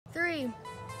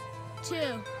2,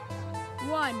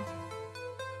 1.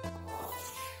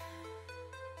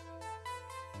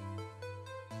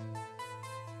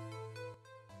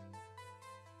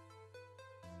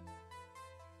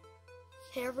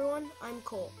 Hey everyone, I'm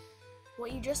Cole.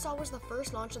 What you just saw was the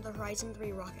first launch of the Horizon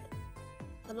 3 rocket.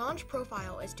 The launch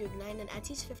profile is to ignite an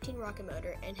ETS 15 rocket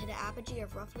motor and hit an apogee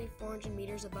of roughly 400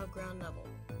 meters above ground level.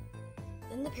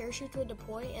 Then the parachutes would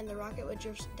deploy and the rocket would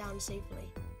drift down safely.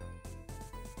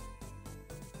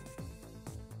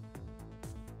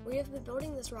 We have been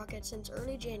building this rocket since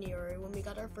early January when we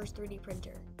got our first 3D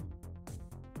printer.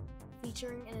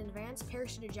 Featuring an advanced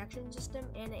parachute ejection system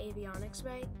and an avionics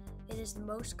bay, it is the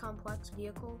most complex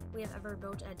vehicle we have ever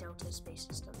built at Delta Space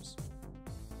Systems.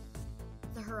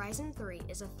 The Horizon 3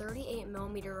 is a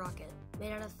 38mm rocket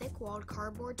made out of thick-walled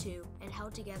cardboard tube and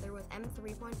held together with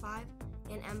M3.5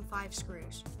 and M5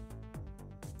 screws.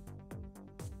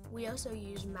 We also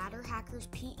use Matter Hacker's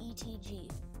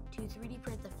PETG to 3D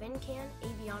print the fin can,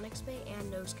 avionics bay, and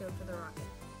nose cone for the rocket.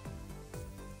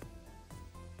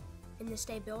 In the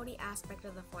stability aspect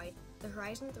of the flight, the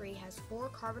Horizon 3 has 4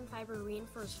 carbon fiber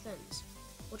reinforced fins,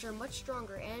 which are much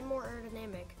stronger and more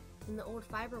aerodynamic than the old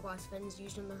fiberglass fins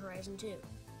used in the Horizon 2.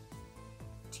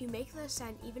 To make the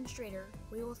ascent even straighter,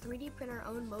 we will 3D print our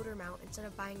own motor mount instead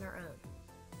of buying our own.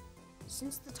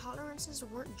 Since the tolerances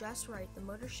weren't just right, the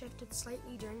motor shifted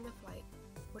slightly during the flight,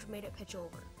 which made it pitch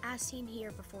over, as seen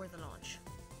here before the launch.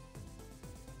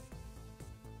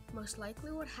 Most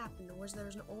likely what happened was there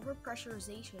was an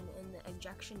overpressurization in the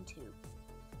ejection tube.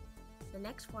 The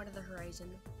next flight of the Horizon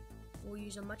will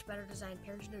use a much better designed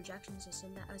parachute ejection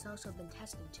system that has also been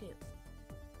tested too.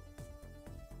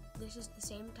 This is the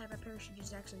same type of parachute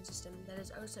ejection system that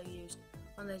is also used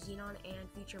on the Xenon and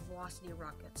Future Velocity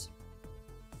rockets.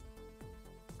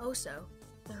 Also,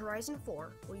 the Horizon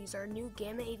 4 will use our new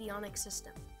Gamma avionics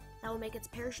system that will make its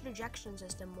parachute ejection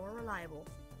system more reliable,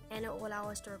 and it will allow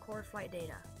us to record flight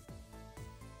data.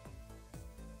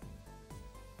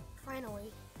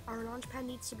 Finally, our launch pad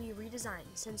needs to be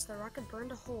redesigned since the rocket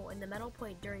burned a hole in the metal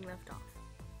plate during liftoff.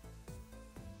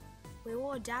 We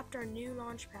will adapt our new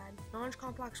launch pad, Launch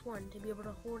Complex 1, to be able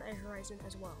to hold a Horizon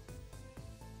as well.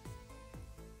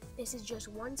 This is just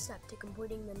one step to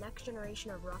completing the next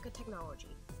generation of rocket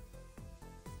technology.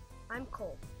 I'm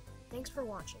Cole. Thanks for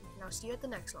watching, and I'll see you at the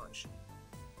next launch.